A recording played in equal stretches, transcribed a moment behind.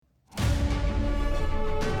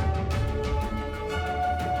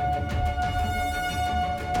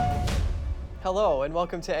Hello and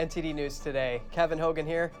welcome to NTD News Today. Kevin Hogan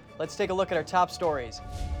here. Let's take a look at our top stories.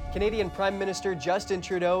 Canadian Prime Minister Justin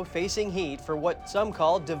Trudeau facing heat for what some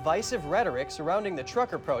call divisive rhetoric surrounding the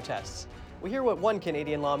trucker protests. We hear what one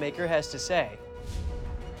Canadian lawmaker has to say.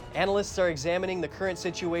 Analysts are examining the current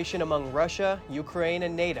situation among Russia, Ukraine,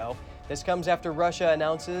 and NATO. This comes after Russia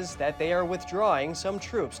announces that they are withdrawing some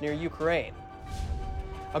troops near Ukraine.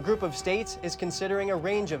 A group of states is considering a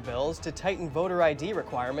range of bills to tighten voter ID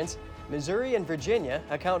requirements. Missouri and Virginia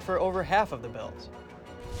account for over half of the bills.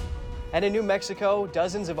 And in New Mexico,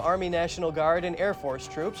 dozens of Army National Guard and Air Force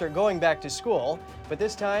troops are going back to school, but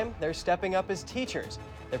this time they're stepping up as teachers.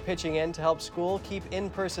 They're pitching in to help school keep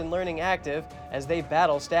in-person learning active as they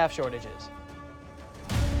battle staff shortages.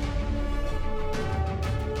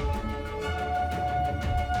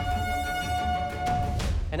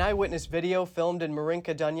 An eyewitness video filmed in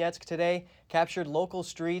Marinka, Donetsk today captured local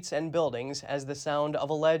streets and buildings as the sound of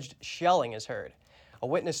alleged shelling is heard. A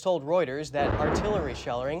witness told Reuters that artillery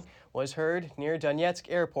shelling was heard near Donetsk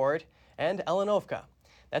Airport and Elenovka.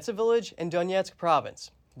 That's a village in Donetsk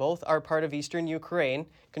province. Both are part of eastern Ukraine,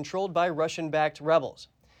 controlled by Russian-backed rebels.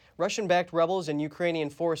 Russian-backed rebels and Ukrainian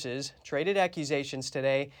forces traded accusations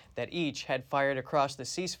today that each had fired across the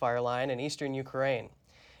ceasefire line in eastern Ukraine.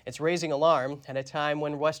 It's raising alarm at a time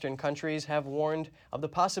when Western countries have warned of the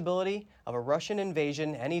possibility of a Russian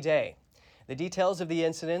invasion any day. The details of the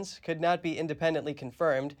incidents could not be independently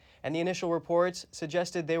confirmed, and the initial reports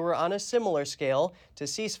suggested they were on a similar scale to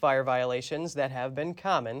ceasefire violations that have been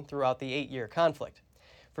common throughout the 8-year conflict.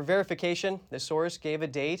 For verification, the source gave a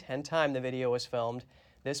date and time the video was filmed.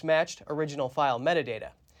 This matched original file metadata.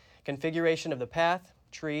 Configuration of the path,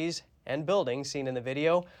 trees, and buildings seen in the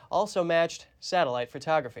video also matched satellite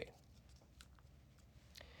photography.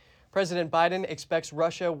 President Biden expects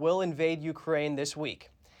Russia will invade Ukraine this week.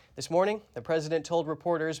 This morning, the president told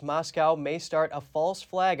reporters Moscow may start a false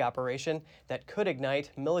flag operation that could ignite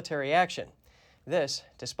military action. This,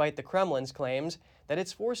 despite the Kremlin's claims that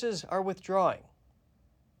its forces are withdrawing.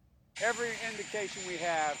 Every indication we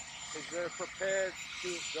have is they're prepared to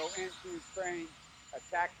go into Ukraine,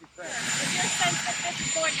 attack Ukraine. Is your sense that this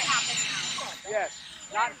is going to happen now? Yes.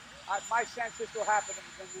 My sense this will happen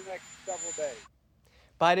in the next several days.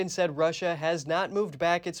 Biden said Russia has not moved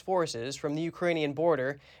back its forces from the Ukrainian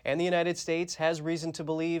border, and the United States has reason to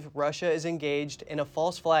believe Russia is engaged in a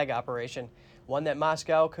false flag operation, one that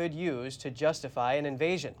Moscow could use to justify an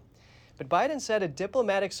invasion. But Biden said a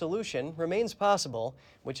diplomatic solution remains possible,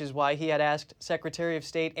 which is why he had asked Secretary of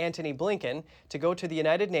State Antony Blinken to go to the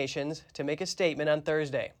United Nations to make a statement on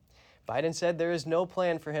Thursday. Biden said there is no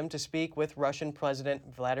plan for him to speak with Russian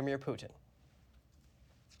President Vladimir Putin.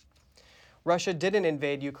 Russia didn't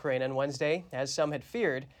invade Ukraine on Wednesday, as some had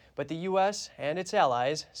feared, but the U.S. and its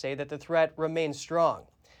allies say that the threat remains strong.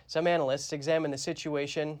 Some analysts examine the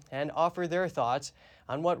situation and offer their thoughts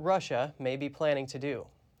on what Russia may be planning to do.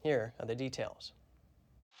 Here are the details.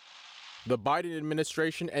 The Biden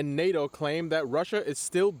administration and NATO claim that Russia is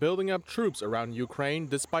still building up troops around Ukraine,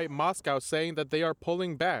 despite Moscow saying that they are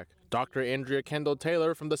pulling back. Dr. Andrea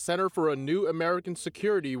Kendall-Taylor from the Center for a New American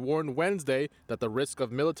Security warned Wednesday that the risk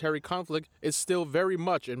of military conflict is still very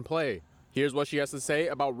much in play. Here's what she has to say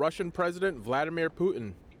about Russian President Vladimir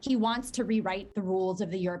Putin. He wants to rewrite the rules of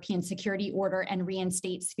the European security order and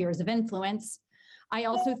reinstate spheres of influence. I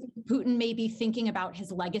also think Putin may be thinking about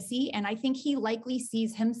his legacy, and I think he likely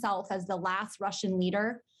sees himself as the last Russian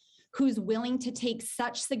leader who's willing to take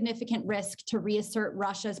such significant risk to reassert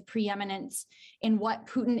Russia's preeminence in what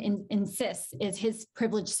Putin insists is his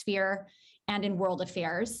privileged sphere and in world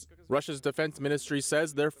affairs. Russia's defense ministry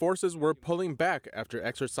says their forces were pulling back after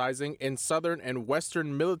exercising in southern and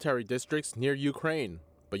western military districts near Ukraine.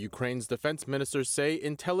 But Ukraine's defense ministers say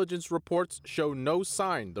intelligence reports show no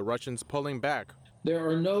sign the Russians pulling back. There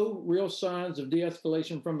are no real signs of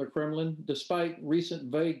de-escalation from the Kremlin, despite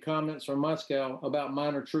recent vague comments from Moscow about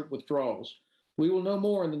minor troop withdrawals. We will know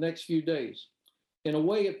more in the next few days. In a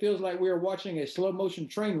way, it feels like we are watching a slow-motion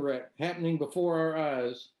train wreck happening before our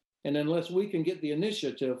eyes, and unless we can get the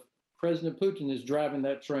initiative, President Putin is driving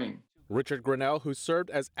that train. Richard Grenell, who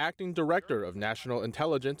served as acting director of national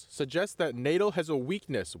intelligence, suggests that NATO has a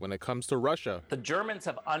weakness when it comes to Russia. The Germans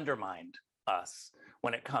have undermined us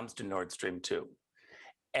when it comes to Nord Stream 2.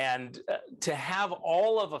 And to have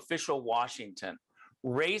all of official Washington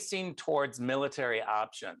racing towards military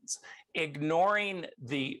options, ignoring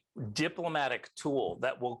the diplomatic tool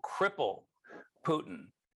that will cripple Putin,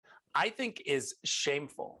 I think is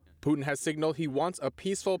shameful. Putin has signaled he wants a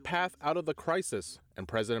peaceful path out of the crisis, and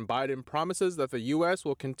President Biden promises that the U.S.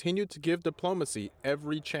 will continue to give diplomacy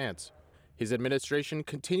every chance. His administration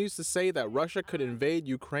continues to say that Russia could invade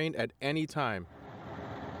Ukraine at any time.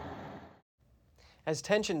 As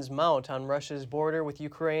tensions mount on Russia's border with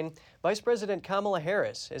Ukraine, Vice President Kamala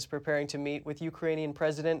Harris is preparing to meet with Ukrainian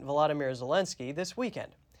President Volodymyr Zelensky this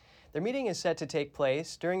weekend. Their meeting is set to take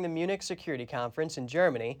place during the Munich Security Conference in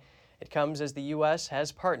Germany. It comes as the U.S.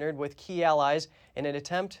 has partnered with key allies in an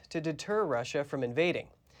attempt to deter Russia from invading.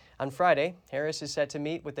 On Friday, Harris is set to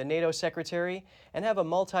meet with the NATO secretary and have a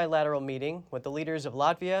multilateral meeting with the leaders of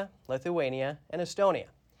Latvia, Lithuania, and Estonia.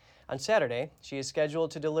 On Saturday, she is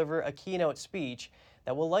scheduled to deliver a keynote speech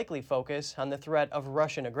that will likely focus on the threat of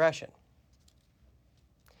Russian aggression.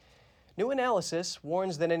 New analysis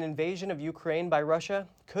warns that an invasion of Ukraine by Russia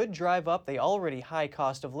could drive up the already high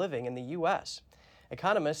cost of living in the U.S.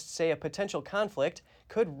 Economists say a potential conflict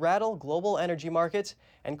could rattle global energy markets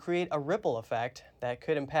and create a ripple effect that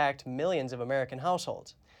could impact millions of American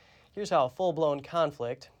households. Here's how a full-blown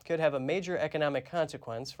conflict could have a major economic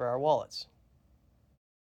consequence for our wallets.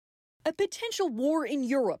 A potential war in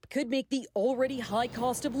Europe could make the already high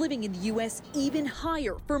cost of living in the U.S. even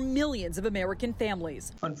higher for millions of American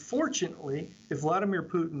families. Unfortunately, if Vladimir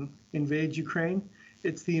Putin invades Ukraine,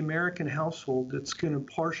 it's the American household that's going to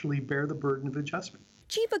partially bear the burden of adjustment.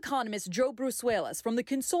 Chief economist Joe Brusuelas from the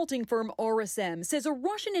consulting firm RSM says a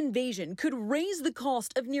Russian invasion could raise the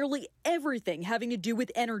cost of nearly everything having to do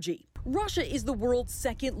with energy. Russia is the world's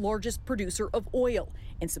second largest producer of oil,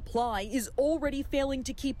 and supply is already failing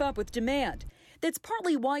to keep up with demand. That's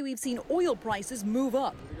partly why we've seen oil prices move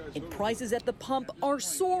up, and prices at the pump are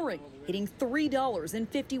soaring, hitting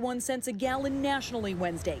 $3.51 a gallon nationally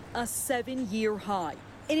Wednesday, a 7-year high.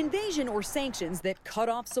 An invasion or sanctions that cut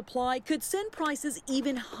off supply could send prices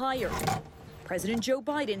even higher. President Joe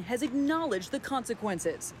Biden has acknowledged the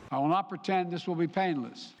consequences. I will not pretend this will be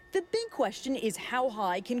painless. The big question is, how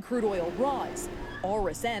high can crude oil rise?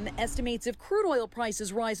 RSM estimates if crude oil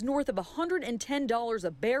prices rise north of $110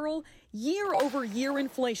 a barrel, year-over-year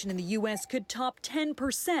inflation in the U.S. could top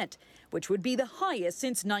 10%, which would be the highest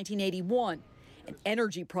since 1981. And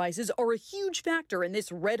energy prices are a huge factor in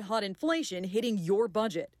this red-hot inflation hitting your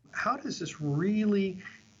budget. How does this really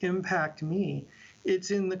impact me? It's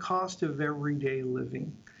in the cost of everyday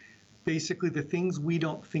living. Basically, the things we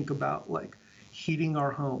don't think about, like heating our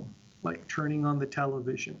home, like turning on the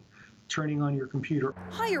television, turning on your computer.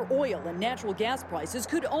 Higher oil and natural gas prices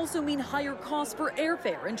could also mean higher costs for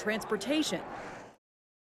airfare and transportation.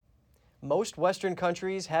 Most Western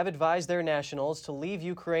countries have advised their nationals to leave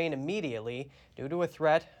Ukraine immediately due to a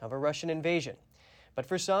threat of a Russian invasion. But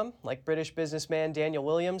for some, like British businessman Daniel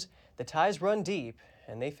Williams, the ties run deep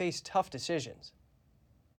and they face tough decisions.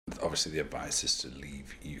 Obviously, the advice is to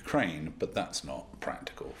leave Ukraine, but that's not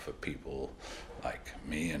practical for people like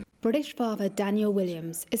me. And British father Daniel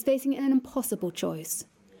Williams is facing an impossible choice.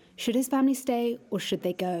 Should his family stay or should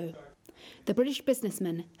they go? The British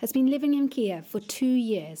businessman has been living in Kiev for 2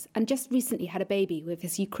 years and just recently had a baby with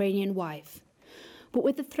his Ukrainian wife. But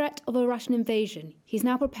with the threat of a Russian invasion, he's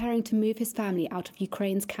now preparing to move his family out of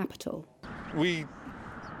Ukraine's capital. we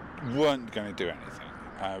weren't going to do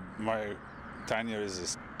anything. Tanya is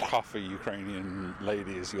as tough a Ukrainian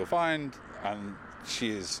lady as you'll find, and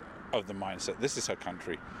she is of the mindset, this is her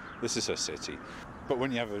country, this is her city. But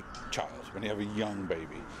when you have a child, when you have a young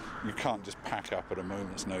baby, you can't just pack up at a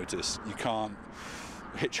moment's notice. You can't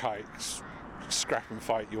hitchhike, scrap and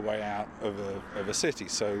fight your way out of a city.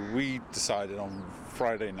 So we decided on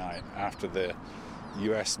Friday night, after the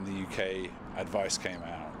US and the UK advice came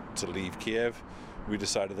out to leave Kiev, we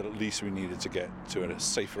decided that at least we needed to get to a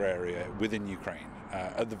safer area within Ukraine,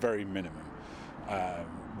 at the very minimum.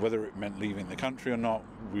 Whether it meant leaving the country or not,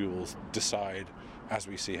 we will decide as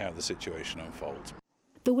we see how the situation unfolds.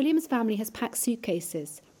 The Williams family has packed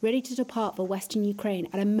suitcases, ready to depart for Western Ukraine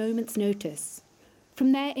at a moment's notice.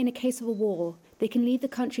 From there, in a case of a war, they can leave the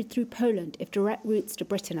country through Poland if direct routes to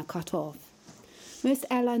Britain are cut off. Most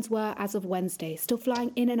airlines were, as of Wednesday, still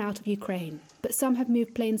flying in and out of Ukraine, but some have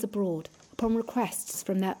moved planes abroad upon requests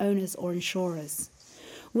from their owners or insurers.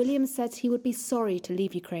 Williams said he would be sorry to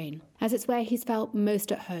leave Ukraine, as it's where he's felt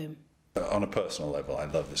most at home. On a personal level, I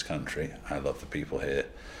love this country. I love the people here.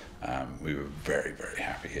 We were very, very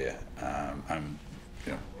happy here.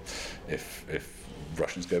 If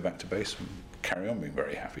Russians go back to base, we'll carry on being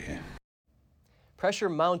very happy here. Pressure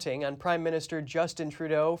mounting on Prime Minister Justin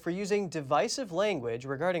Trudeau for using divisive language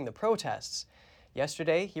regarding the protests.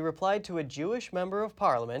 Yesterday, he replied to a Jewish member of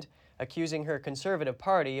parliament accusing her Conservative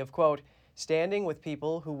Party of, quote, standing with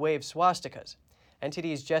people who wave swastikas.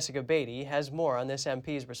 NTD's Jessica Beatty has more on this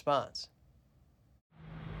MP's response.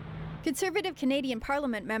 Conservative Canadian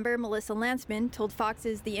Parliament member Melissa Lantsman told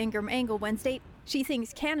Fox's The Ingram Angle Wednesday she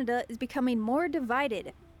thinks Canada is becoming more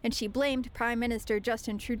divided, and she blamed Prime Minister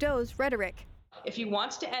Justin Trudeau's rhetoric. If he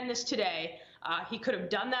wants to end this today, he could have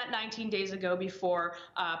done that 19 days ago before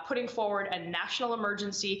putting forward a national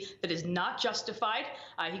emergency that is not justified.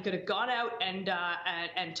 He could have gone out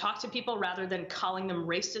and talked to people rather than calling them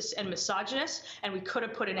racist and misogynist, and we could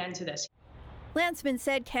have put an end to this. Lantsman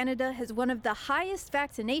said Canada has one of the highest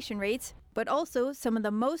vaccination rates, but also some of the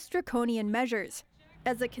most draconian measures.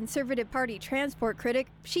 As a Conservative Party transport critic,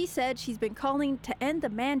 she said she's been calling to end the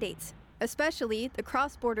mandates, especially the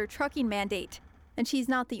cross-border trucking mandate. And she's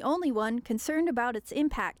not the only one concerned about its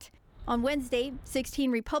impact. On Wednesday, 16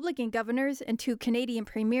 Republican governors and 2 Canadian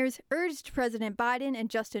premiers urged President Biden and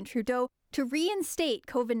Justin Trudeau to reinstate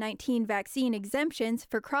COVID-19 vaccine exemptions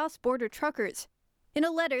for cross-border truckers. In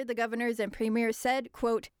a letter, the governors and premiers said,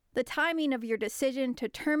 quote, "The timing of your decision to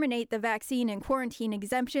terminate the vaccine and quarantine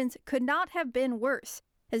exemptions could not have been worse,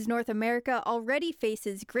 as North America already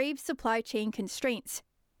faces grave supply chain constraints."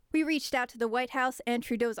 We reached out to the White House and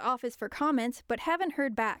Trudeau's office for comments, but haven't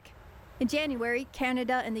heard back. In January,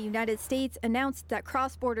 Canada and the United States announced that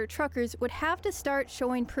cross-border truckers would have to start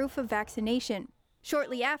showing proof of vaccination.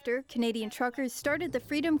 Shortly after, Canadian truckers started the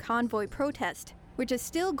Freedom Convoy protest, which is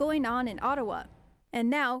still going on in Ottawa. And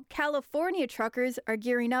now, California truckers are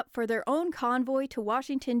gearing up for their own convoy to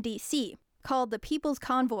Washington, D.C., called the People's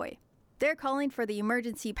Convoy. They're calling for the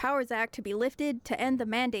Emergency Powers Act to be lifted to end the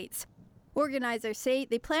mandates. Organizers say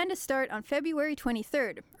they plan to start on February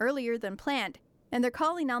 23rd, earlier than planned, and they're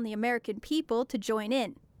calling on the American people to join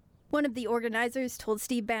in. One of the organizers told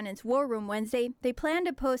Steve Bannon's War Room Wednesday they plan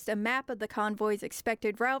to post a map of the convoy's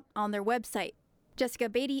expected route on their website. Jessica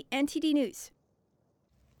Beatty, NTD News.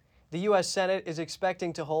 The U.S. Senate is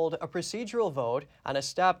expecting to hold a procedural vote on a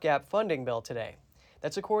stopgap funding bill today.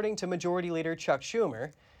 That's according to Majority Leader Chuck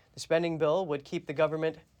Schumer. The spending bill would keep the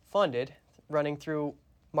government funded running through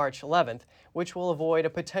March 11th, which will avoid a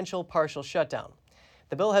potential partial shutdown.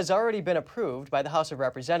 The bill has already been approved by the House of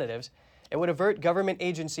Representatives. It would avert government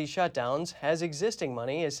agency shutdowns as existing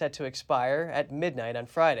money is set to expire at midnight on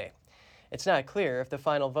Friday. It's not clear if the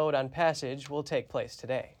final vote on passage will take place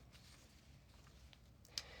today.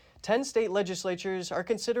 10 state legislatures are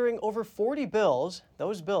considering over 40 bills.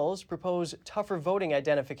 Those bills propose tougher voting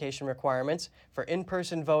identification requirements for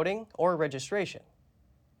in-person voting or registration.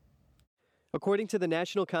 According to the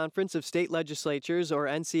National Conference of State Legislatures, or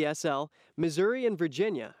NCSL, Missouri and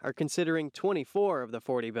Virginia are considering 24 of the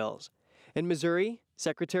 40 bills. In Missouri,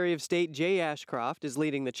 Secretary of State Jay Ashcroft is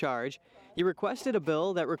leading the charge. He requested a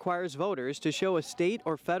bill that requires voters to show a state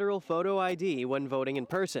or federal photo ID when voting in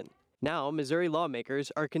person. Now, Missouri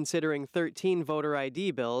lawmakers are considering 13 voter ID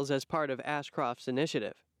bills as part of Ashcroft's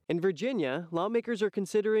initiative. In Virginia, lawmakers are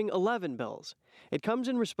considering 11 bills. It comes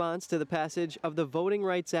in response to the passage of the Voting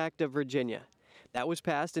Rights Act of Virginia. That was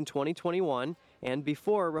passed in 2021 and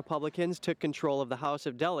before Republicans took control of the House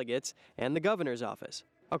of Delegates and the governor's office.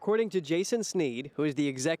 According to Jason Sneed, who is the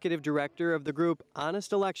executive director of the group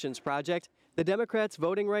Honest Elections Project, the Democrats'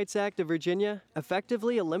 Voting Rights Act of Virginia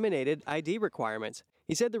effectively eliminated ID requirements.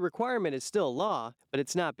 He said the requirement is still law, but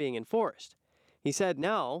it's not being enforced. He said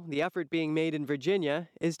now the effort being made in Virginia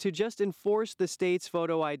is to just enforce the state's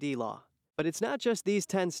photo ID law. But it's not just these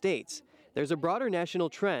 10 states. There's a broader national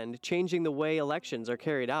trend changing the way elections are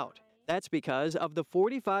carried out. That's because of the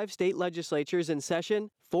 45 state legislatures in session,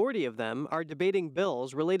 40 of them are debating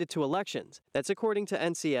bills related to elections. That's according to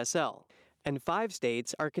NCSL. And 5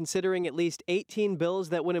 states are considering at least 18 bills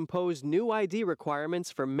that would impose new ID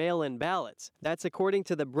requirements for mail-in ballots. That's according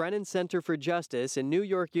to the Brennan Center for Justice in New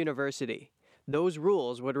York University. Those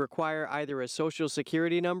rules would require either a social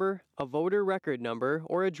security number, a voter record number,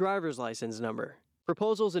 or a driver's license number.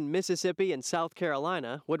 Proposals in Mississippi and South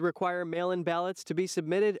Carolina would require mail-in ballots to be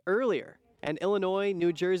submitted earlier. And Illinois,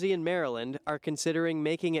 New Jersey, and Maryland are considering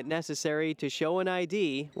making it necessary to show an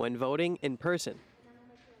ID when voting in person.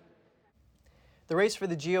 The race for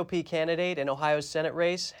the GOP candidate in Ohio's Senate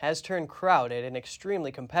race has turned crowded and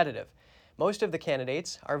extremely competitive. Most of the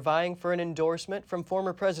candidates are vying for an endorsement from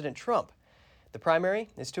former President Trump. The primary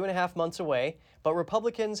is 2.5 months away, but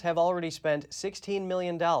Republicans have already spent $16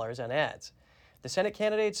 million on ads. The Senate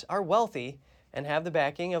candidates are wealthy and have the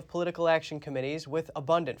backing of political action committees with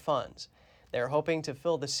abundant funds. They're hoping to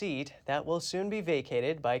fill the seat that will soon be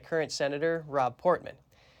vacated by current Senator Rob Portman.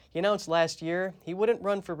 He announced last year he wouldn't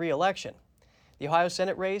run for re-election. The Ohio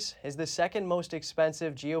Senate race is the second most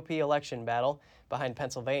expensive GOP election battle behind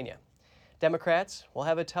Pennsylvania. Democrats will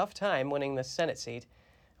have a tough time winning the Senate seat.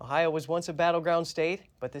 Ohio was once a battleground state,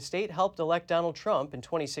 but the state helped elect Donald Trump in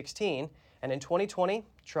 2016, and in 2020,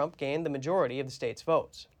 Trump gained the majority of the state's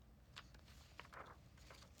votes.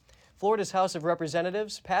 Florida's House of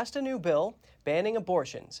Representatives passed a new bill banning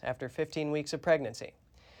abortions after 15 weeks of pregnancy.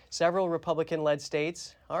 Several Republican-led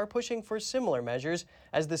states are pushing for similar measures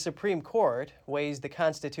as the Supreme Court weighs the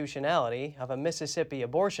constitutionality of a Mississippi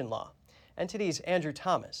abortion law. NTD's Andrew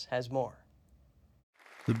Thomas has more.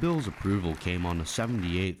 The bill's approval came on a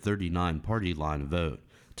 78-39 party line vote,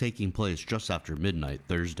 taking place just after midnight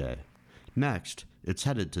Thursday. Next, it's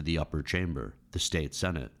headed to the upper chamber, the state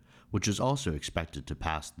Senate, which is also expected to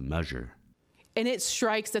pass the measure. And it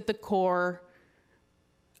strikes at the core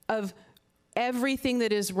of everything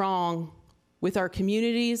that is wrong with our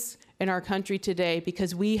communities and our country today,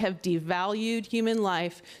 because we have devalued human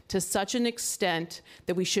life to such an extent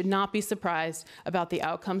that we should not be surprised about the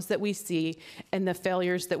outcomes that we see and the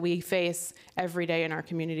failures that we face every day in our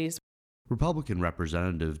communities. Republican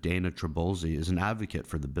Representative Dana Trabolzi is an advocate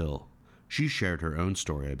for the bill. She shared her own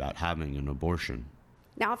story about having an abortion.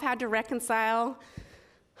 Now I've had to reconcile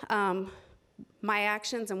my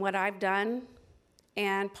actions and what I've done.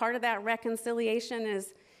 And part of that reconciliation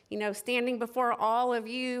is, standing before all of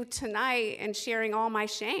you tonight and sharing all my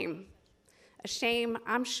shame. A shame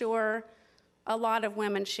I'm sure a lot of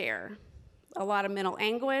women share. A lot of mental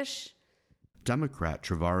anguish. Democrat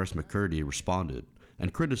Travaris McCurdy responded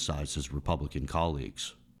and criticized his Republican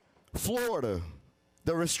colleagues. Florida,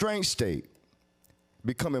 the restraint state,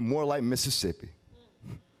 becoming more like Mississippi.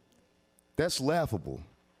 That's laughable.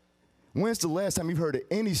 When's the last time you've heard of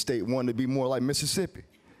any state wanting to be more like Mississippi?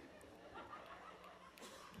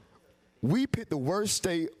 We picked the worst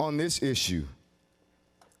state on this issue,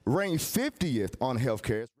 ranked 50th on health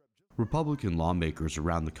care. Republican lawmakers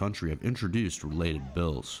around the country have introduced related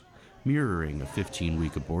bills, mirroring a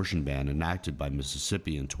 15-week abortion ban enacted by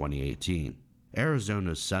Mississippi in 2018.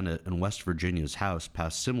 Arizona's Senate and West Virginia's House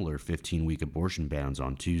passed similar 15-week abortion bans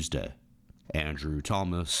on Tuesday. Andrew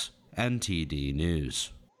Thomas, NTD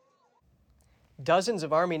News. Dozens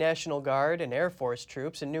of Army National Guard and Air Force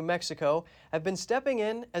troops in New Mexico have been stepping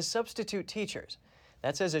in as substitute teachers.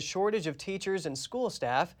 That's as a shortage of teachers and school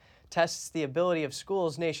staff tests the ability of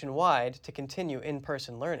schools nationwide to continue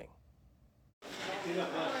in-person learning.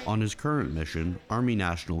 On his current mission, Army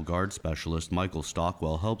National Guard Specialist Michael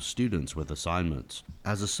Stockwell helps students with assignments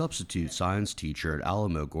as a substitute science teacher at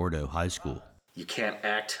Alamogordo High School. You can't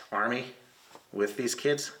act Army with these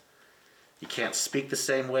kids. You can't speak the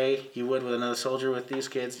same way you would with another soldier with these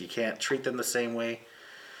kids. You can't treat them the same way.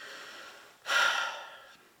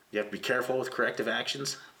 You have to be careful with corrective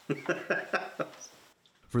actions.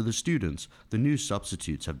 For the students, the new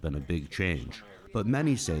substitutes have been a big change, but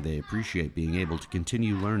many say they appreciate being able to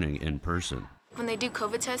continue learning in person. When they do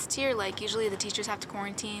COVID tests here, usually the teachers have to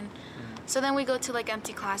quarantine. So then we go to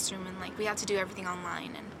empty classroom and we have to do everything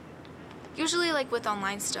online. And usually with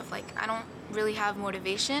online stuff, I don't really have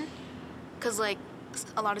motivation. Because,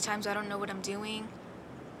 a lot of times I don't know what I'm doing,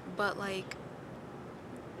 but,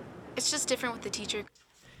 it's just different with the teacher.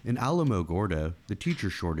 In Alamogordo, the teacher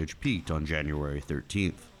shortage peaked on January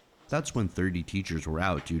 13th. That's when 30 teachers were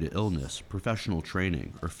out due to illness, professional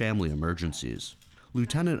training, or family emergencies.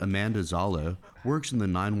 Lieutenant Amanda Zalo works in the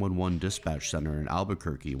 911 dispatch center in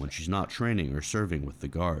Albuquerque when she's not training or serving with the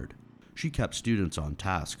Guard. She kept students on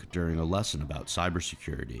task during a lesson about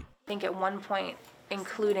cybersecurity. I think at one point,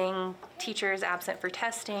 including teachers absent for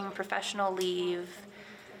testing, professional leave,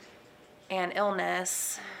 and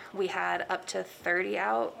illness, we had up to 30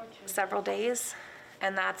 out several days,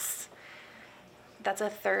 and that's a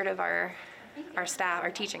third of our staff,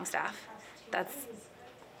 our teaching staff. That's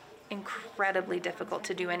incredibly difficult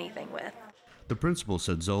to do anything with. The principal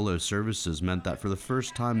said Zolo's services meant that for the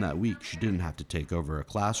first time that week, she didn't have to take over a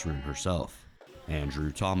classroom herself.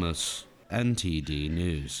 Andrew Thomas, NTD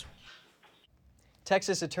News.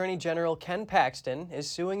 Texas Attorney General Ken Paxton is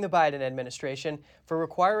suing the Biden administration for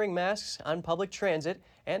requiring masks on public transit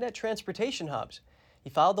and at transportation hubs. He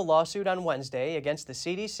filed the lawsuit on Wednesday against the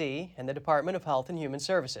CDC and the Department of Health and Human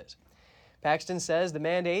Services. Paxton says the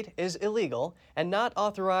mandate is illegal and not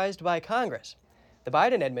authorized by Congress. The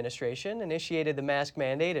Biden administration initiated the mask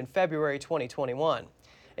mandate in February 2021.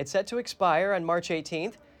 It's set to expire on March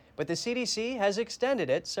 18th, but the CDC has extended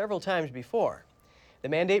it several times before. The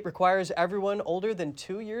mandate requires everyone older than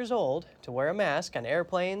 2 years old to wear a mask on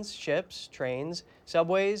airplanes, ships, trains,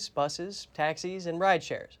 subways, buses, taxis, and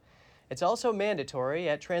rideshares. It's also mandatory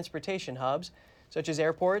at transportation hubs, such as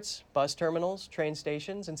airports, bus terminals, train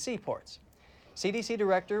stations, and seaports. CDC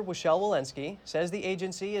Director Michelle Walensky says the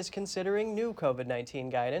agency is considering new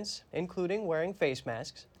COVID-19 guidance, including wearing face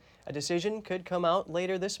masks. A decision could come out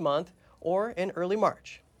later this month or in early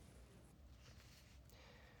March.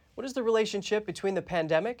 What is the relationship between the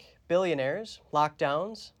pandemic, billionaires,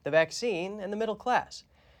 lockdowns, the vaccine, and the middle class?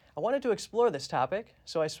 I wanted to explore this topic,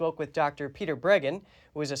 so I spoke with Dr. Peter Breggin,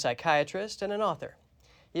 who is a psychiatrist and an author.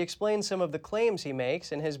 He explains some of the claims he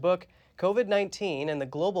makes in his book, COVID-19 and the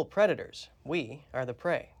Global Predators. We are the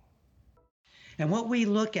prey. And what we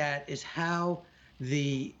look at is how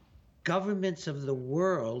the governments of the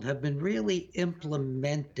world have been really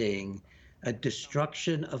implementing a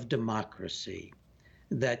destruction of democracy.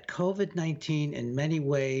 That COVID-19 in many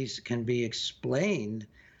ways can be explained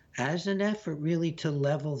as an effort really to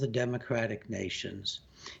level the democratic nations.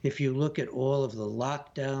 If you look at all of the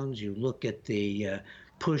lockdowns, you look at the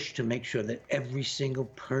push to make sure that every single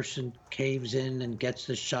person caves in and gets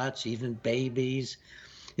the shots, even babies.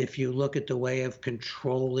 If you look at the way of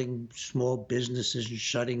controlling small businesses and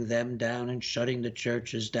shutting them down and shutting the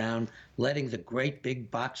churches down, letting the great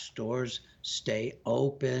big box stores stay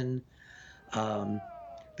open.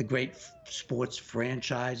 The great sports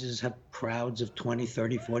franchises have crowds of 20,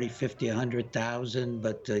 30, 40, 50, 100,000,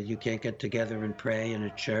 but you can't get together and pray in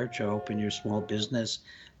a church or open your small business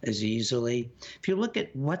as easily. If you look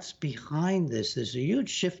at what's behind this, there's a huge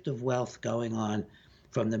shift of wealth going on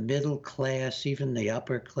from the middle class, even the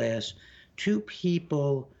upper class, to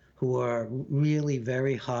people who are really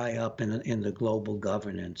very high up in the global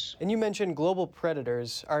governance. And you mentioned global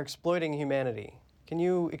predators are exploiting humanity. Can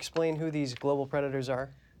you explain who these global predators are?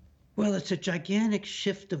 Well, it's a gigantic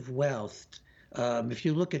shift of wealth. If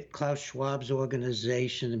you look at Klaus Schwab's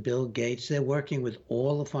organization and Bill Gates, they're working with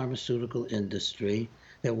all the pharmaceutical industry.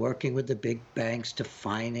 They're working with the big banks to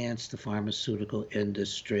finance the pharmaceutical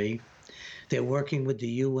industry. They're working with the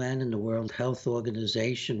UN and the World Health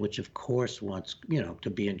Organization, which of course wants, to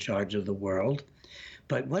be in charge of the world.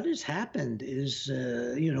 But what has happened is,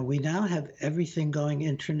 we now have everything going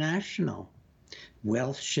international.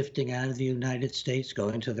 Wealth shifting out of the United States,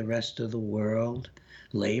 going to the rest of the world.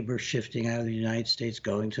 Labor shifting out of the United States,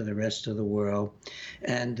 going to the rest of the world.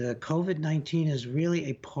 And COVID-19 is really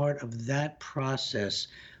a part of that process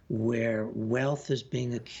where wealth is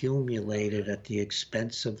being accumulated at the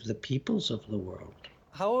expense of the peoples of the world.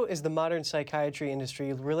 How is the modern psychiatry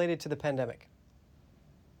industry related to the pandemic?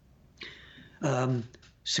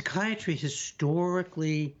 Psychiatry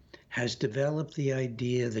historically has developed the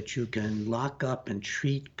idea that you can lock up and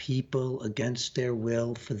treat people against their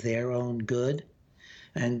will for their own good.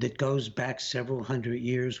 And it goes back several hundred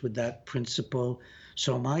years with that principle.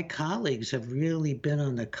 So my colleagues have really been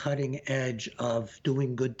on the cutting edge of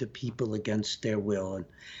doing good to people against their will. And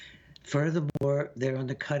furthermore, they're on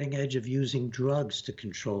the cutting edge of using drugs to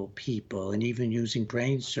control people and even using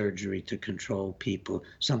brain surgery to control people,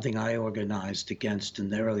 something I organized against in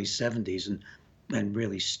the early 70s and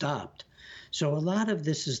really stopped. So a lot of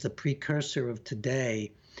this is the precursor of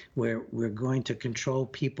today, where we're going to control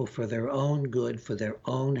people for their own good, for their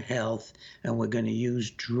own health, and we're going to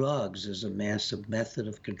use drugs as a massive method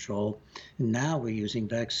of control. And now we're using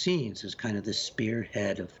vaccines as kind of the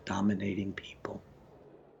spearhead of dominating people.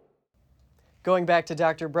 Going back to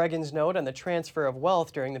Dr. Breggin's note on the transfer of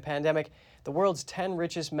wealth during the pandemic, the world's 10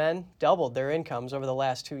 richest men doubled their incomes over the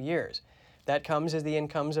last 2 years. That comes as the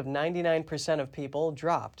incomes of 99% of people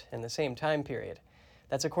dropped in the same time period.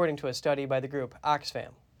 That's according to a study by the group Oxfam.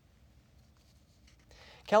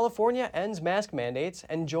 California ends mask mandates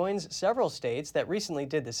and joins several states that recently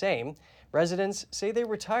did the same. Residents say they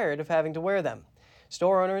were tired of having to wear them.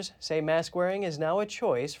 Store owners say mask wearing is now a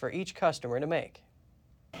choice for each customer to make.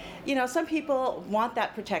 Some people want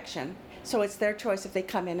that protection, so it's their choice if they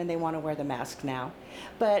come in and they want to wear the mask now.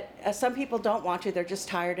 But some people don't want to, they're just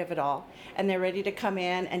tired of it all, and they're ready to come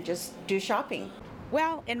in and just do shopping.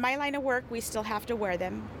 Well, in my line of work, we still have to wear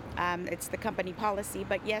them. It's the company policy,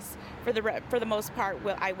 but yes, for the most part,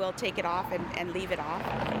 I will take it off and leave it off.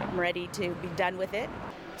 I'm ready to be done with it.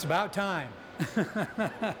 It's about time.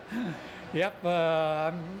 Yep,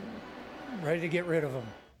 I'm ready to get rid of them.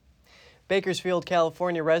 Bakersfield,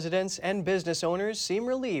 California residents and business owners seem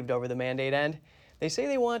relieved over the mandate end. They say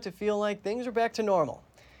they want to feel like things are back to normal.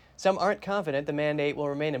 Some aren't confident the mandate will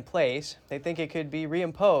remain in place. They think it could be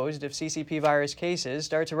reimposed if CCP virus cases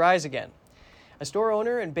start to rise again. A store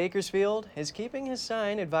owner in Bakersfield is keeping his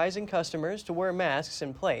sign advising customers to wear masks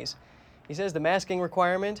in place. He says the masking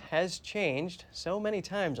requirement has changed so many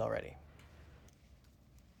times already.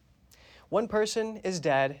 One person is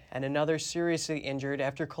dead and another seriously injured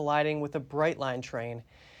after colliding with a Brightline train.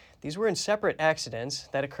 These were in separate accidents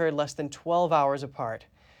that occurred less than 12 hours apart.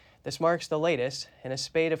 This marks the latest in a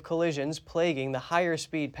spate of collisions plaguing the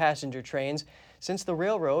higher-speed passenger trains since the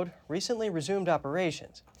railroad recently resumed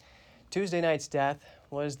operations. Tuesday night's death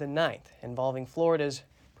was the 9th involving Florida's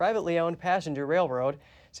privately owned passenger railroad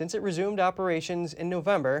since it resumed operations in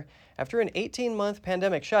November after an 18-month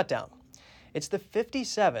pandemic shutdown. It's the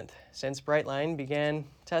 57th since Brightline began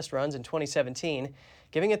test runs in 2017,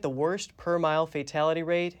 giving it the worst per-mile fatality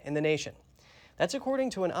rate in the nation. That's according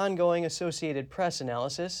to an ongoing Associated Press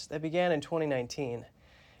analysis that began in 2019.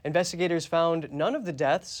 Investigators found none of the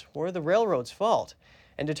deaths were the railroad's fault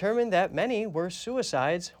and determined that many were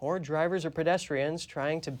suicides or drivers or pedestrians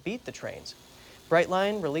trying to beat the trains.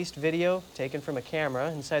 Brightline released video taken from a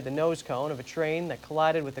camera inside the nose cone of a train that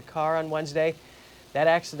collided with a car on Wednesday. That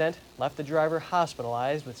accident left the driver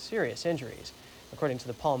hospitalized with serious injuries, according to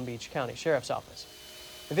the Palm Beach County Sheriff's Office.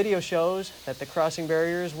 The video shows that the crossing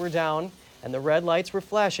barriers were down and the red lights were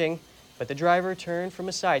flashing, but the driver turned from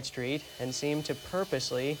a side street and seemed to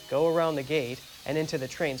purposely go around the gate and into the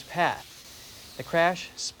train's path. The crash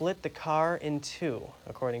split the car in two,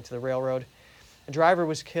 according to the railroad. A driver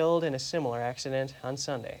was killed in a similar accident on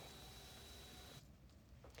Sunday.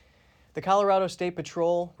 The Colorado State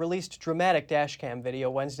Patrol released dramatic dashcam video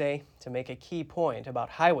Wednesday to make a key point about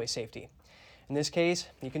highway safety. In this case,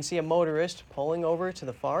 you can see a motorist pulling over to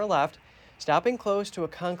the far left, stopping close to a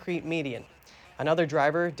concrete median. Another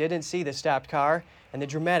driver didn't see the stopped car, and the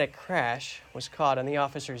dramatic crash was caught on the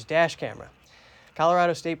officer's dash camera.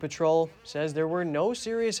 Colorado State Patrol says there were no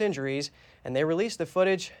serious injuries, and they released the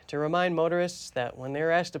footage to remind motorists that when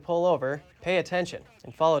they're asked to pull over, pay attention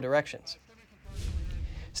and follow directions.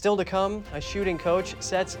 Still to come, a shooting coach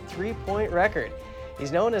sets three-point record.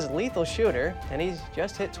 He's known as Lethal Shooter, and he's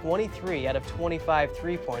just hit 23 out of 25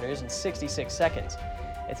 three-pointers in 66 seconds.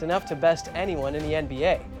 It's enough to best anyone in the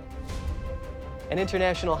NBA. An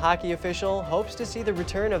international hockey official hopes to see the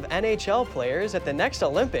return of NHL players at the next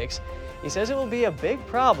Olympics. He says it will be a big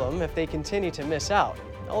problem if they continue to miss out.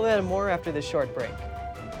 All that and more after this short break.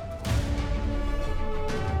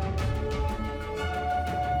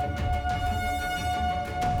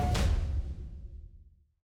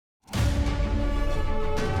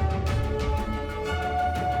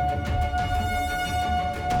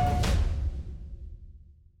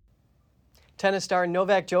 Tennis star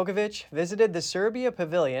Novak Djokovic visited the Serbia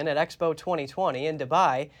Pavilion at Expo 2020 in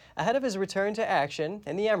Dubai ahead of his return to action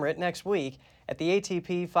in the Emirate next week at the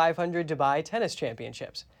ATP 500 Dubai Tennis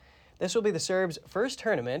Championships. This will be the Serb's first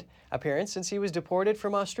tournament appearance since he was deported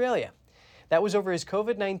from Australia. That was over his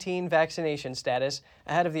COVID-19 vaccination status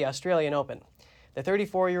ahead of the Australian Open. The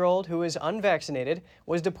 34-year-old, who is unvaccinated,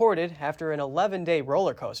 was deported after an 11-day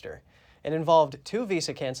roller coaster. It involved 2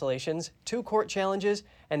 visa cancellations, 2 court challenges,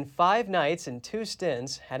 and 5 nights and 2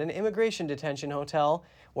 stints at an immigration detention hotel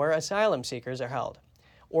where asylum seekers are held.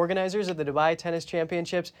 Organizers of the Dubai Tennis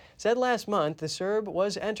Championships said last month the Serb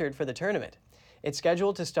was entered for the tournament. It's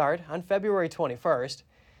scheduled to start on February 21st.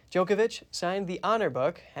 Djokovic signed the honor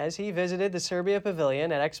book as he visited the Serbia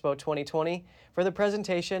Pavilion at Expo 2020 for the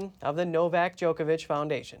presentation of the Novak Djokovic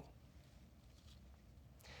Foundation.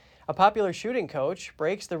 A popular shooting coach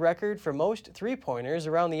breaks the record for most three-pointers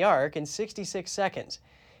around the arc in 66 seconds.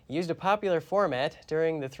 He used a popular format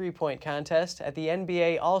during the three-point contest at the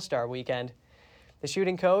NBA All-Star Weekend. The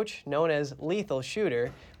shooting coach, known as Lethal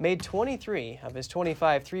Shooter, made 23 of his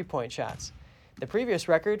 25 three-point shots. The previous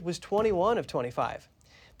record was 21 of 25.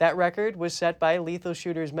 That record was set by Lethal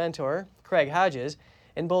Shooter's mentor, Craig Hodges,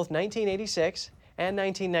 in both 1986 and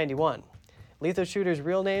 1991. Lethal Shooter's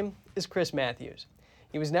real name is Chris Matthews.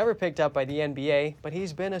 He was never picked up by the NBA, but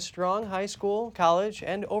he's been a strong high school, college,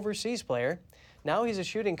 and overseas player. Now he's a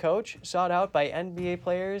shooting coach, sought out by NBA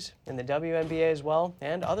players in the WNBA as well,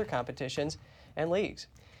 and other competitions and leagues.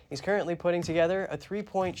 He's currently putting together a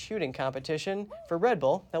three-point shooting competition for Red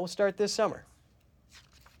Bull that will start this summer.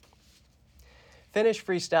 Finnish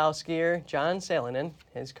freestyle skier John Salonen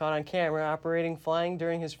is caught on camera operating flying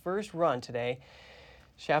during his first run today,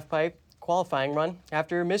 Shaftpipe qualifying run,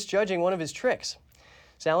 after misjudging one of his tricks.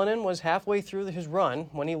 Salonen was halfway through his run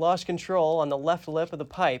when he lost control on the left lip of the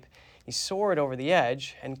pipe. He soared over the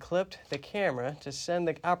edge and clipped the camera to send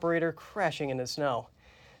the operator crashing into the snow.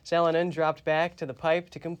 Salonen dropped back to the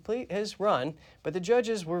pipe to complete his run, but the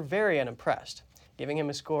judges were very unimpressed, giving him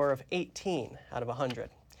a score of 18 out of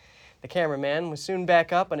 100. The cameraman was soon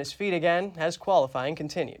back up on his feet again as qualifying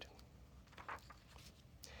continued.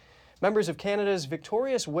 Members of Canada's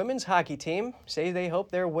victorious women's hockey team say they hope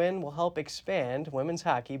their win will help expand women's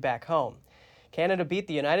hockey back home. Canada beat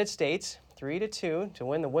the United States 3-2 to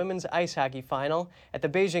win the women's ice hockey final at the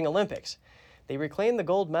Beijing Olympics. They reclaimed the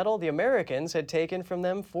gold medal the Americans had taken from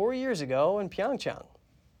them 4 years ago in Pyeongchang.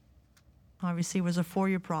 Obviously, it was a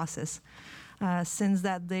 4-year process. Since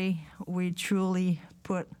that day, we truly put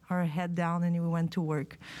put our head down and we went to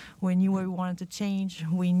work. We knew what we wanted to change.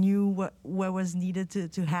 We knew what was needed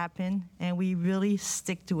to happen, and we really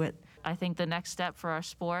stick to it. I think the next step for our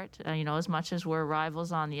sport, as much as we're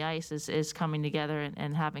rivals on the ice, is coming together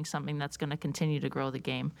and having something that's going to continue to grow the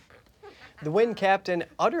game. The win capped an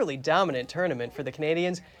utterly dominant tournament for the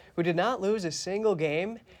Canadians, who did not lose a single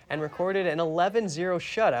game and recorded an 11-0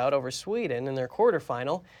 shutout over Sweden in their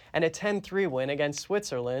quarterfinal and a 10-3 win against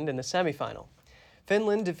Switzerland in the semifinal.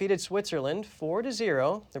 Finland defeated Switzerland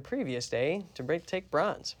 4-0 the previous day to take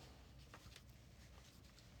bronze.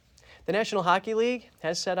 The National Hockey League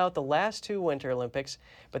has set out the last 2 Winter Olympics,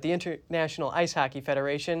 but the International Ice Hockey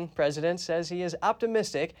Federation president says he is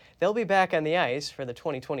optimistic they'll be back on the ice for the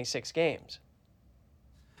 2026 games.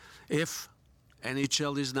 If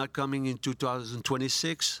NHL is not coming in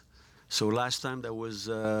 2026, so last time that was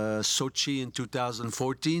Sochi in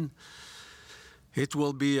 2014, it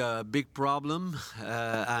will be a big problem,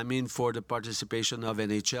 for the participation of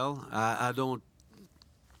NHL. I don't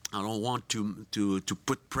want to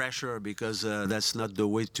put pressure because that's not the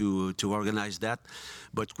way to organize that.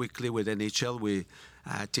 But quickly with NHL,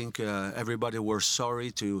 I think everybody were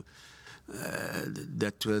sorry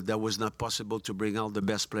that was not possible to bring out the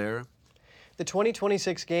best player. The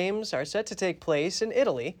 2026 games are set to take place in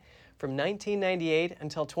Italy. From 1998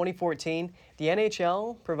 until 2014, the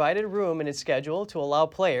NHL provided room in its schedule to allow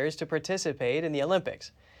players to participate in the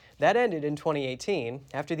Olympics. That ended in 2018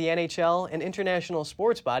 after the NHL and international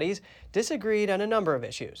sports bodies disagreed on a number of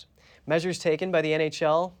issues. Measures taken by the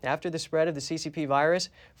NHL after the spread of the CCP virus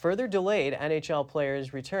further delayed NHL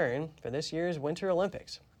players' return for this year's Winter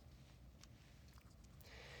Olympics.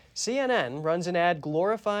 CNN runs an ad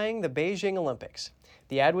glorifying the Beijing Olympics.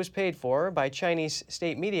 The ad was paid for by Chinese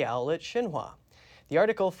state media outlet Xinhua. The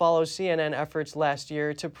article follows CNN efforts last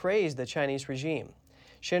year to praise the Chinese regime.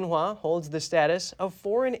 Xinhua holds the status of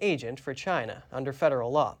foreign agent for China under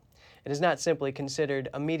federal law. It is not simply considered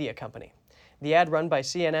a media company. The ad run by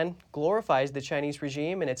CNN glorifies the Chinese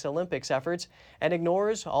regime in its Olympics efforts and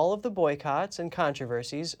ignores all of the boycotts and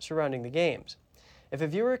controversies surrounding the games. If a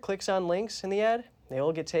viewer clicks on links in the ad, they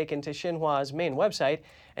will get taken to Xinhua's main website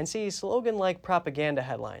and see slogan-like propaganda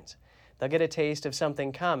headlines. They'll get a taste of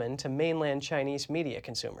something common to mainland Chinese media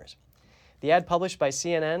consumers. The ad published by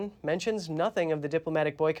CNN mentions nothing of the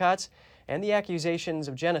diplomatic boycotts and the accusations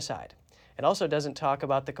of genocide. It also doesn't talk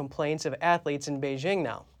about the complaints of athletes in Beijing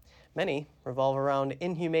now. Many revolve around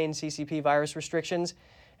inhumane CCP virus restrictions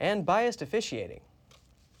and biased officiating.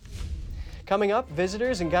 Coming up,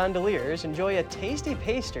 visitors and gondoliers enjoy a tasty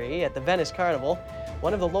pastry at the Venice Carnival.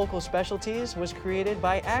 One of the local specialties was created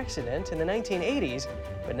by accident in the 1980s,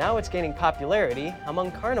 but now it's gaining popularity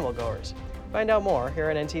among carnival goers. Find out more here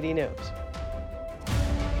on NTD News.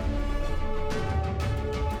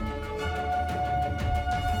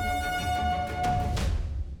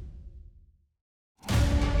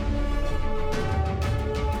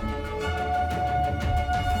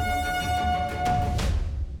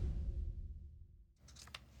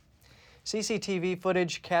 CCTV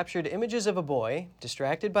footage captured images of a boy,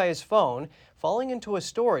 distracted by his phone, falling into a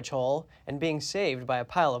storage hole and being saved by a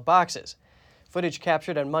pile of boxes. Footage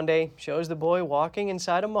captured on Monday shows the boy walking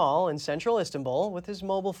inside a mall in central Istanbul with his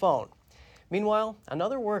mobile phone. Meanwhile,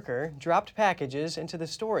 another worker dropped packages into the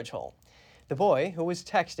storage hole. The boy, who was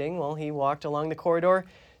texting while he walked along the corridor,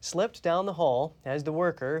 slipped down the hole as the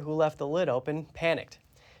worker who left the lid open panicked.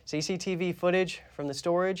 CCTV footage from the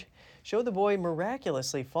storage showed the boy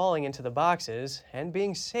miraculously falling into the boxes and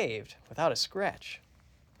being saved without a scratch.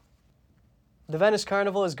 The Venice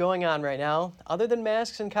Carnival is going on right now. Other than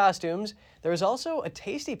masks and costumes, there is also a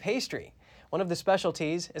tasty pastry. One of the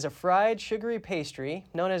specialties is a fried sugary pastry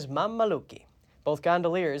known as mammaluki. Both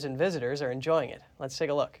gondoliers and visitors are enjoying it. Let's take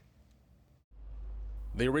a look.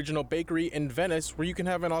 The original bakery in Venice where you can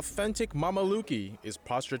have an authentic mammaluki is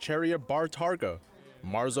Pasticeria Bar Targa.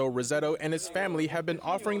 Marzo Rossetto and his family have been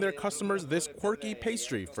offering their customers this quirky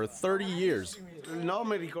pastry for 30 years.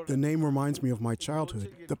 The name reminds me of my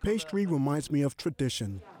childhood. The pastry reminds me of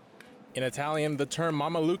tradition. In Italian, the term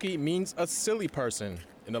mammaluki means a silly person.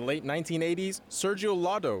 In the late 1980s, Sergio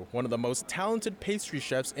Lotto, one of the most talented pastry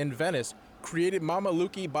chefs in Venice, created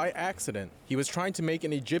mammaluki by accident. He was trying to make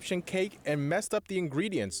an Egyptian cake and messed up the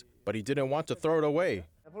ingredients, but he didn't want to throw it away.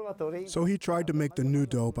 So he tried to make the new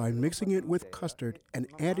dough by mixing it with custard and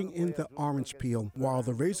adding in the orange peel, while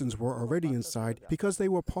the raisins were already inside because they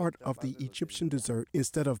were part of the Egyptian dessert.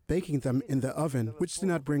 Instead of baking them in the oven, which did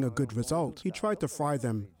not bring a good result, he tried to fry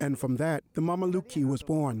them, and from that, the mammaluki was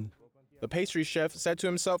born. The pastry chef said to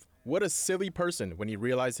himself, "What a silly person," when he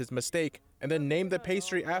realized his mistake, and then named the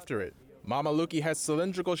pastry after it. Mama Luki has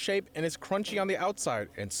cylindrical shape and is crunchy on the outside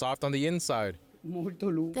and soft on the inside.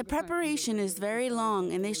 The preparation is very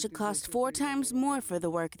long and they should cost 4 times more for the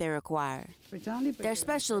work they require. They're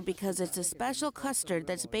special because it's a special custard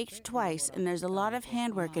that's baked twice and there's a lot of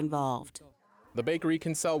handwork involved. The bakery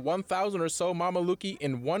can sell 1,000 or so Mama Luki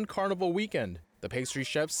in one carnival weekend. The pastry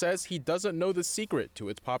chef says he doesn't know the secret to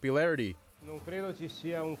its popularity.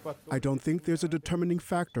 I don't think there's a determining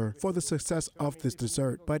factor for the success of this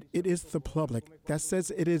dessert, but it is the public that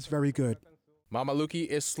says it is very good. Mama Luki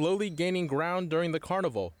is slowly gaining ground during the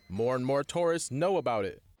carnival. More and more tourists know about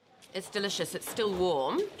it. It's delicious. It's still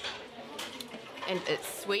warm, and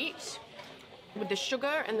it's sweet with the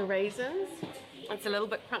sugar and the raisins. It's a little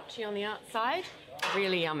bit crunchy on the outside.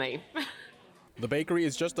 Really yummy. The bakery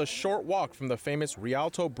is just a short walk from the famous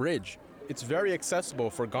Rialto Bridge. It's very accessible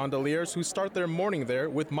for gondoliers who start their morning there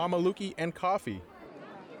with Mama Luki and coffee.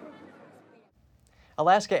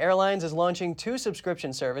 Alaska Airlines is launching 2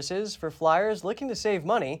 subscription services for flyers looking to save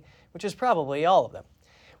money, which is probably all of them.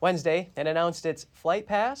 Wednesday, it announced its Flight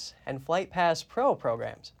Pass and Flight Pass Pro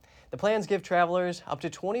programs. The plans give travelers up to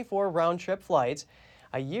 24 round-trip flights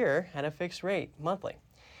a year at a fixed rate monthly.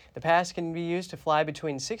 The pass can be used to fly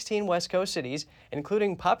between 16 West Coast cities,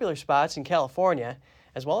 including popular spots in California,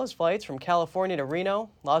 as well as flights from California to Reno,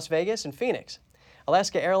 Las Vegas, and Phoenix.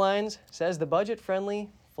 Alaska Airlines says the budget-friendly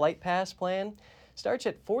Flight Pass plan starts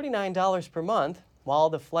at $49 per month, while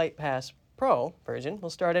the Flight Pass Pro version will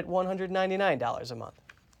start at $199 a month.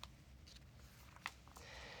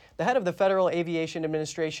 The head of the Federal Aviation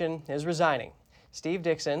Administration is resigning. Steve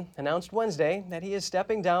Dickson announced Wednesday that he is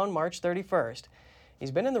stepping down March 31st.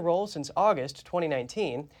 He's been in the role since August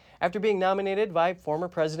 2019 after being nominated by former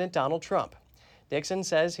President Donald Trump. Dickson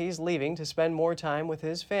says he's leaving to spend more time with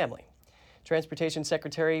his family. Transportation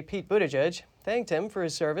Secretary Pete Buttigieg thanked him for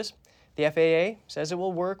his service. The FAA says it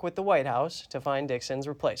will work with the White House to find Dickson's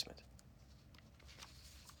replacement.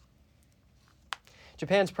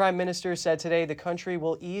 Japan's prime minister said today the country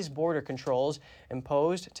will ease border controls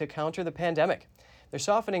imposed to counter the pandemic. They're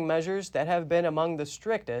softening measures that have been among the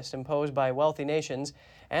strictest imposed by wealthy nations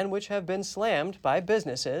and which have been slammed by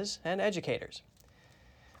businesses and educators.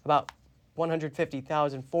 About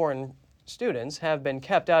 150,000 foreign students have been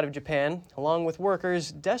kept out of Japan, along with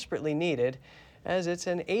workers desperately needed, as it's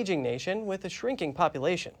an aging nation with a shrinking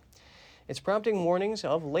population. It's prompting warnings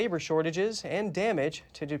of labor shortages and damage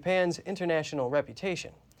to Japan's international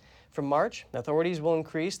reputation. From March, authorities will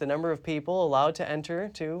increase the number of people allowed to enter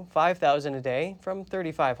to 5,000 a day from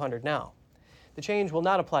 3,500 now. The change will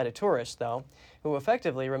not apply to tourists, though, who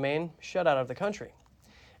effectively remain shut out of the country.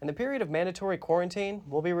 And the period of mandatory quarantine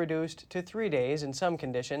will be reduced to 3 days in some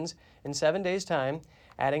conditions in 7 days' time,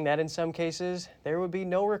 adding that in some cases there would be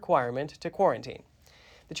no requirement to quarantine.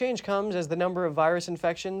 The change comes as the number of virus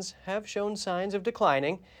infections have shown signs of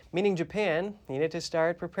declining, meaning Japan needed to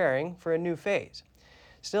start preparing for a new phase.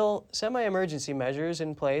 Still, semi-emergency measures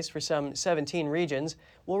in place for some 17 regions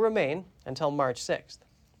will remain until March 6th.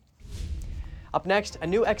 Up next, a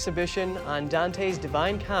new exhibition on Dante's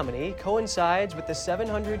Divine Comedy coincides with the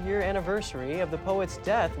 700-year anniversary of the poet's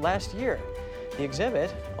death last year. The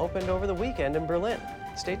exhibit opened over the weekend in Berlin.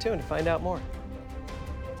 Stay tuned to find out more.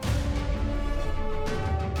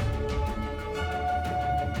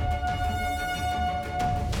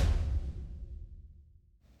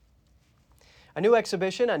 A new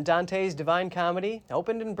exhibition on Dante's Divine Comedy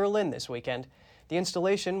opened in Berlin this weekend. The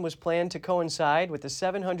installation was planned to coincide with the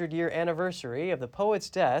 700-year anniversary of the poet's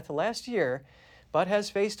death last year, but has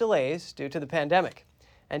faced delays due to the pandemic.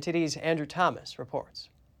 NTD's Andrew Thomas reports.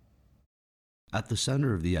 At the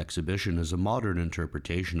center of the exhibition is a modern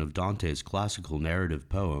interpretation of Dante's classical narrative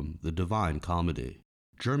poem, The Divine Comedy.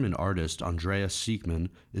 German artist Andreas Siegmann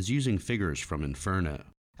is using figures from Inferno,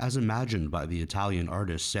 as imagined by the Italian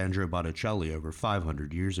artist Sandro Botticelli over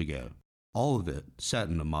 500 years ago, all of it set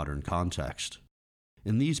in a modern context.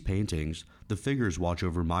 In these paintings, the figures watch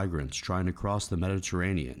over migrants trying to cross the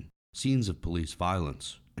Mediterranean, scenes of police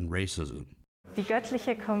violence and racism.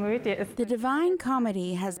 The Divine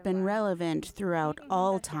Comedy has been relevant throughout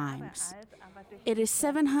all times. It is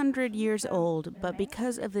 700 years old, but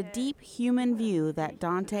because of the deep human view that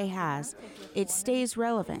Dante has, it stays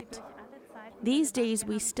relevant. These days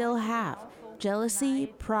we still have jealousy,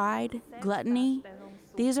 pride, gluttony.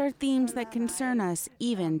 These are themes that concern us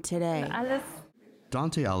even today.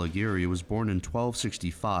 Dante Alighieri was born in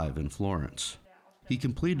 1265 in Florence. He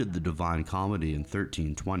completed the Divine Comedy in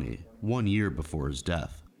 1320, 1 year before his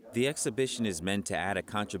death. The exhibition is meant to add a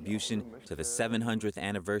contribution to the 700th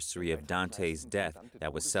anniversary of Dante's death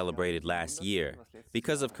that was celebrated last year.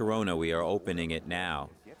 Because of Corona, we are opening it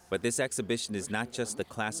now. But this exhibition is not just the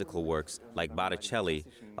classical works like Botticelli,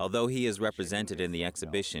 although he is represented in the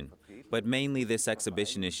exhibition, but mainly this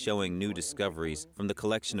exhibition is showing new discoveries from the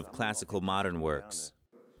collection of classical modern works.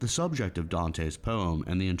 The subject of Dante's poem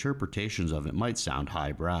and the interpretations of it might sound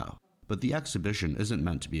highbrow, but the exhibition isn't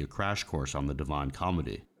meant to be a crash course on the Divine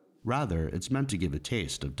Comedy. Rather, it's meant to give a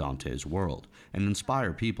taste of Dante's world and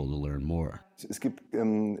inspire people to learn more.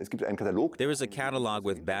 There is a catalog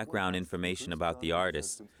with background information about the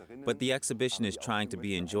artist, but the exhibition is trying to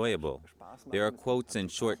be enjoyable. There are quotes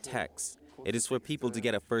and short texts. It is for people to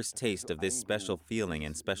get a first taste of this special feeling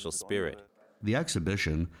and special spirit. The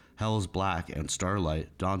exhibition, Hell's Black and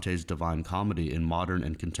Starlight, Dante's Divine Comedy in Modern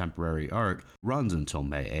and Contemporary Art, runs until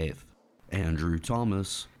May 8th. Andrew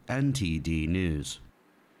Thomas, NTD News.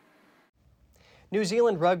 New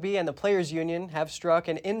Zealand Rugby and the Players Union have struck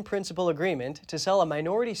an in-principle agreement to sell a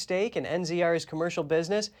minority stake in NZR's commercial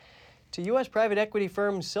business to U.S. private equity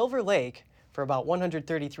firm Silver Lake for about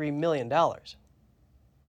 $133 million.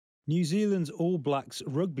 New Zealand's All Blacks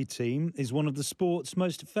rugby team is one of the sport's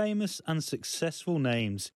most famous and successful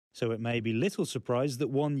names, so it may be little surprise that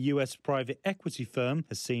one US private equity firm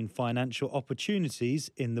has seen financial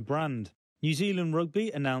opportunities in the brand. New Zealand Rugby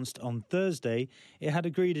announced on Thursday it had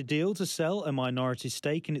agreed a deal to sell a minority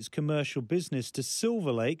stake in its commercial business to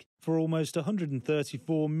Silver Lake for almost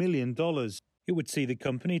 $134 million. It would see the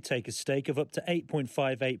company take a stake of up to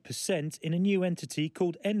 8.58% in a new entity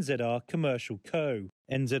called NZR Commercial Co.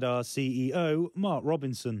 NZR CEO Mark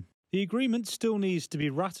Robinson. The agreement still needs to be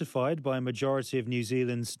ratified by a majority of New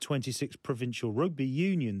Zealand's 26 provincial rugby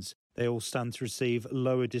unions. They all stand to receive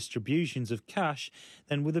lower distributions of cash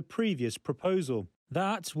than with a previous proposal.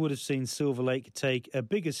 That would have seen Silver Lake take a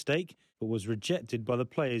bigger stake, but was rejected by the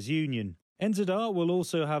Players' Union. NZR will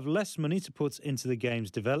also have less money to put into the game's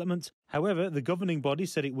development. However, the governing body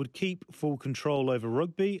said it would keep full control over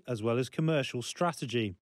rugby as well as commercial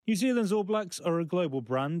strategy. New Zealand's All Blacks are a global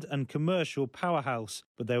brand and commercial powerhouse,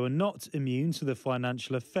 but they were not immune to the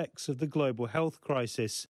financial effects of the global health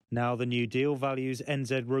crisis. Now the new deal values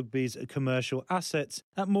NZ Rugby's commercial assets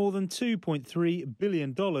at more than $2.3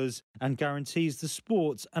 billion and guarantees the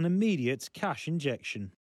sport an immediate cash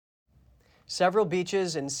injection. Several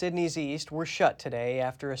beaches in Sydney's east were shut today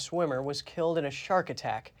after a swimmer was killed in a shark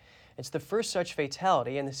attack. It's the first such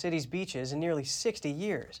fatality in the city's beaches in nearly 60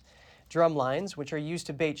 years. Drum lines, which are used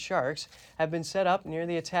to bait sharks, have been set up near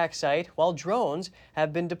the attack site, while drones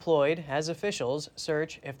have been deployed as officials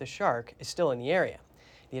search if the shark is still in the area.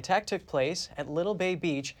 The attack took place at Little Bay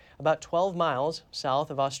Beach, about 12 miles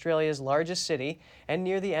south of Australia's largest city and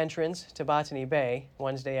near the entrance to Botany Bay,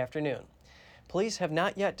 Wednesday afternoon. Police have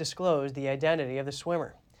not yet disclosed the identity of the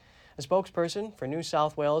swimmer. A spokesperson for New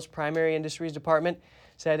South Wales Primary Industries Department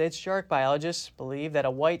said its shark biologists believe that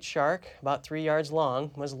a white shark, about 3 yards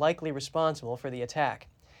long, was likely responsible for the attack.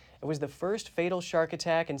 It was the first fatal shark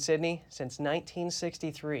attack in Sydney since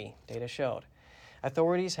 1963, data showed.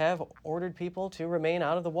 Authorities have ordered people to remain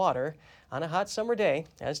out of the water on a hot summer day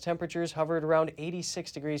as temperatures hovered around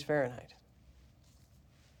 86 degrees Fahrenheit.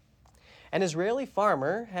 An Israeli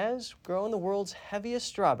farmer has grown the world's heaviest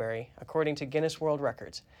strawberry, according to Guinness World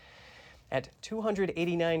Records. At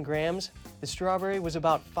 289 grams, the strawberry was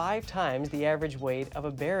about 5 times the average weight of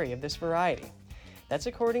a berry of this variety. That's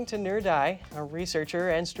according to Nir Dai, a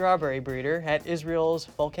researcher and strawberry breeder at Israel's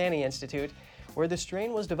Volcani Institute, where the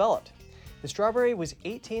strain was developed. The strawberry was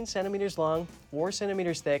 18 centimeters long, 4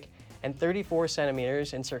 centimeters thick, and 34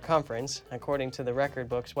 centimeters in circumference, according to the record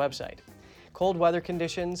book's website. Cold weather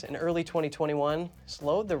conditions in early 2021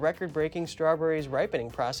 slowed the record-breaking strawberry's ripening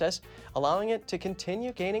process, allowing it to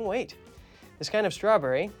continue gaining weight. This kind of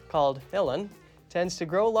strawberry, called Ilan, tends to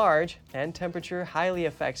grow large, and temperature highly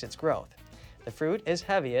affects its growth. The fruit is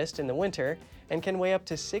heaviest in the winter and can weigh up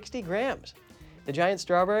to 60 grams. The giant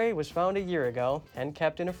strawberry was found a year ago and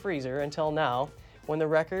kept in a freezer until now, when the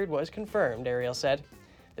record was confirmed, Ariel said.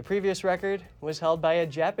 The previous record was held by a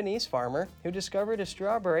Japanese farmer who discovered a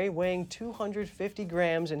strawberry weighing 250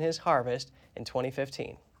 grams in his harvest in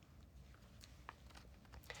 2015.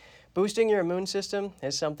 Boosting your immune system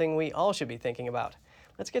is something we all should be thinking about.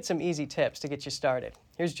 Let's get some easy tips to get you started.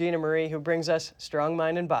 Here's Gina Marie, who brings us Strong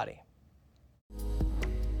Mind and Body.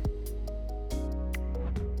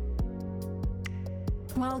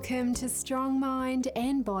 Welcome to Strong Mind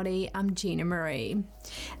and Body. I'm Gina Marie.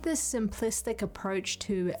 This simplistic approach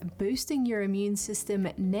to boosting your immune system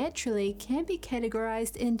naturally can be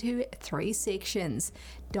categorized into 3 sections: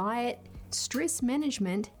 diet, stress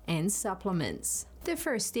management, and supplements. The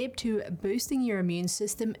first step to boosting your immune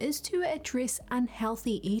system is to address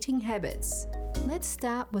unhealthy eating habits. Let's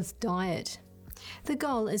start with diet. The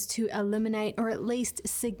goal is to eliminate or at least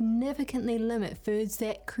significantly limit foods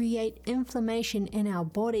that create inflammation in our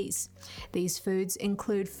bodies. These foods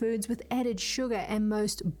include foods with added sugar and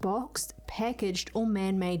most boxed, packaged, or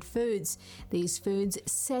man-made foods. These foods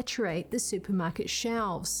saturate the supermarket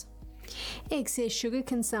shelves. Excess sugar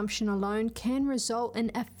consumption alone can result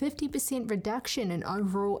in a 50% reduction in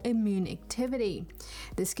overall immune activity.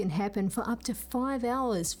 This can happen for up to 5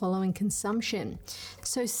 hours following consumption,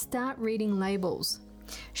 so start reading labels.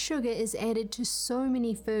 Sugar is added to so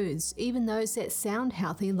many foods, even those that sound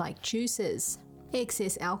healthy like juices.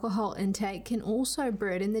 Excess alcohol intake can also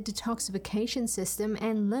burden the detoxification system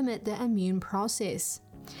and limit the immune process.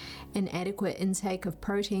 Inadequate intake of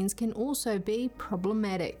proteins can also be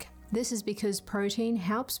problematic. This is because protein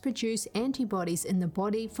helps produce antibodies in the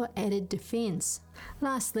body for added defense.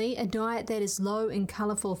 Lastly, a diet that is low in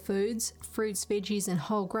colorful foods, fruits, veggies, and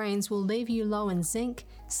whole grains will leave you low in zinc,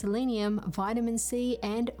 selenium, vitamin C,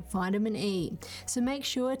 and vitamin E. So make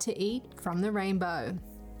sure to eat from the rainbow.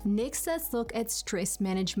 Next, let's look at stress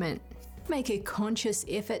management. Make a conscious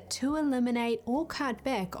effort to eliminate or cut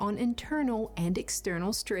back on internal and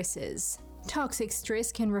external stresses. Toxic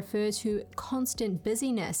stress can refer to constant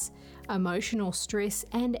busyness, emotional stress,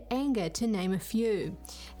 and anger, to name a few.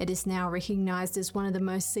 It is now recognized as one of the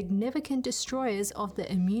most significant destroyers of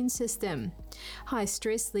the immune system. High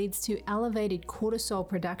stress leads to elevated cortisol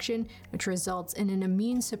production, which results in an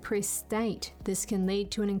immune-suppressed state. This can lead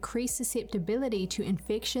to an increased susceptibility to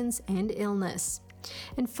infections and illness.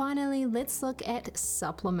 And finally, let's look at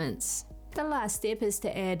supplements. The last step is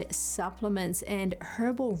to add supplements and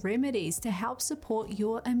herbal remedies to help support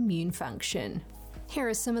your immune function. Here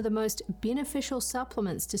are some of the most beneficial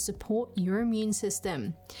supplements to support your immune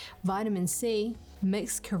system: vitamin C,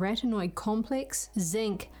 mixed carotenoid complex,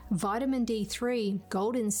 zinc, vitamin D3,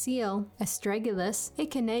 golden seal, astragalus,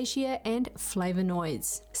 echinacea, and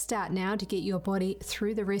flavonoids. Start now to get your body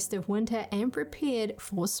through the rest of winter and prepared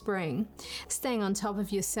for spring. Staying on top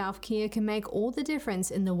of your self-care can make all the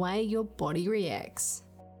difference in the way your body reacts.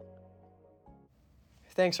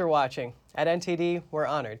 Thanks for watching. At NTD, we're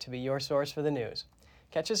honored to be your source for the news.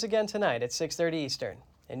 Catch us again tonight at 6:30 Eastern.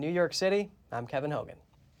 In New York City, I'm Kevin Hogan.